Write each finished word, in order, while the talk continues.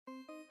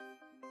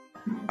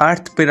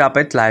Earth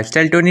Pirapat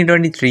Lifestyle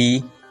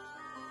 2023.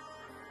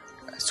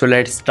 So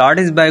let's start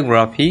his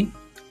biography.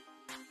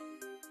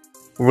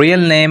 Real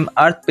name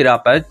Earth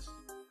Pirapat.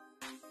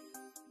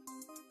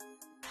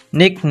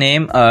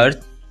 Nickname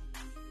Earth.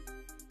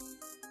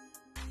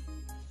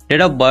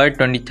 Date of birth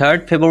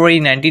 23rd February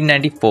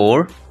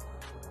 1994.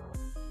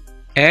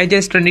 Age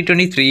is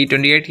 2023,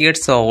 28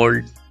 years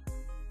old.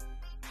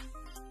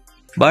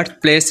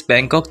 Birthplace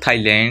Bangkok,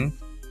 Thailand.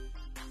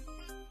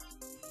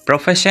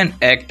 Profession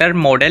actor,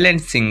 model and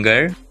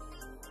singer.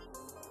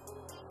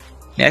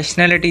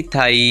 Nationality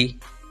Thai.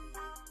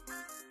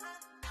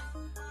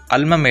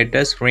 Alma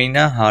mater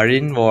Serena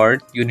Harding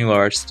Ward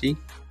University.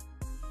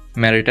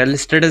 Marital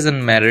status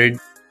unmarried.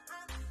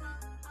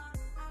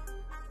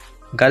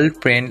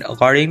 Girlfriend,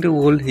 according to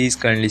Google, he is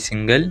currently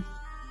single.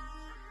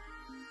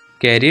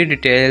 Career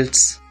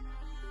details.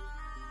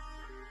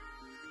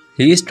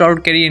 He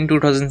started career in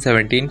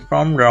 2017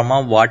 from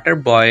drama Water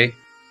Boyy.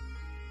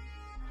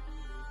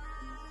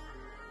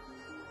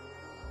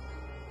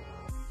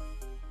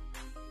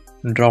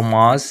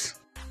 Dramas.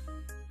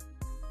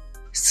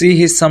 See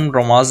his some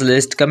dramas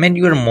list. Comment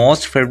your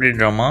most favorite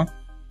drama.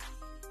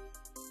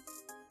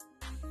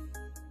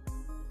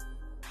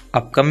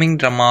 Upcoming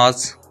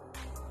dramas.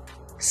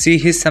 See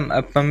his some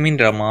upcoming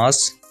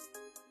dramas.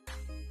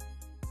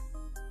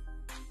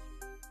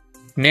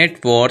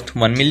 Net worth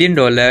 $1 million.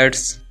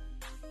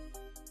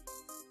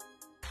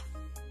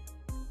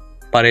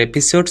 Per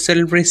episode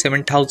salary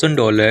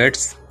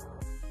 $7,000.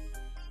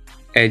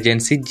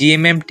 Agency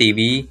GMM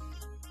TV.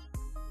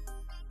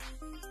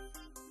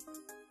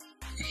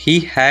 He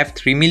have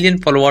 3 million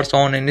followers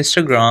on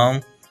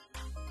Instagram.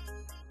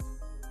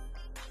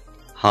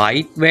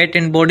 Height, weight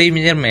and body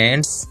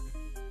measurements.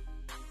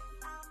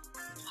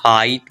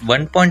 Height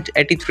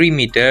 1.83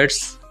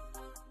 meters.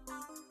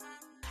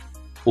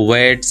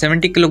 Weight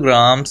 70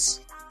 kilograms.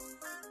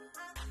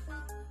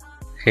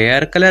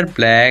 Hair color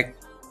black.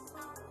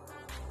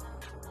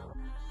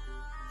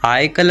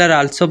 Eye color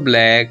also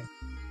black.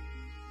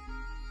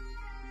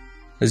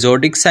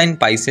 Zodiac sign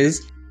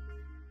Pisces.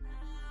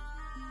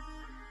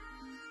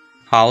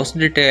 House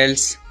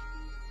details.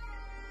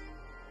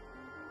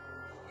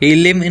 He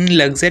lives in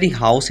luxury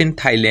house in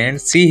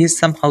Thailand. See his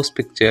some house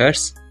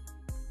pictures.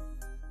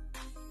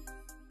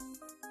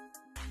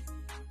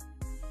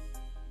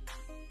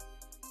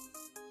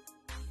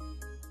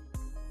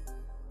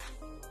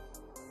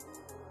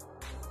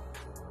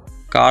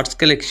 Cards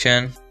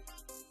collection.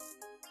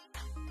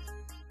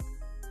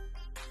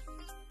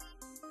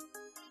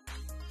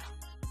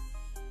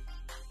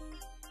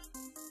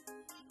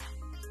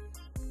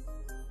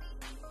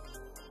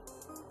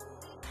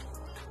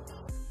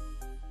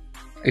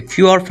 If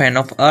you are a fan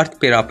of Earth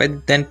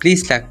Pirapat, then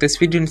please like this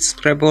video and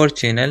subscribe our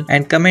channel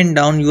and comment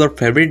down your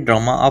favorite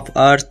drama of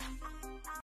Earth.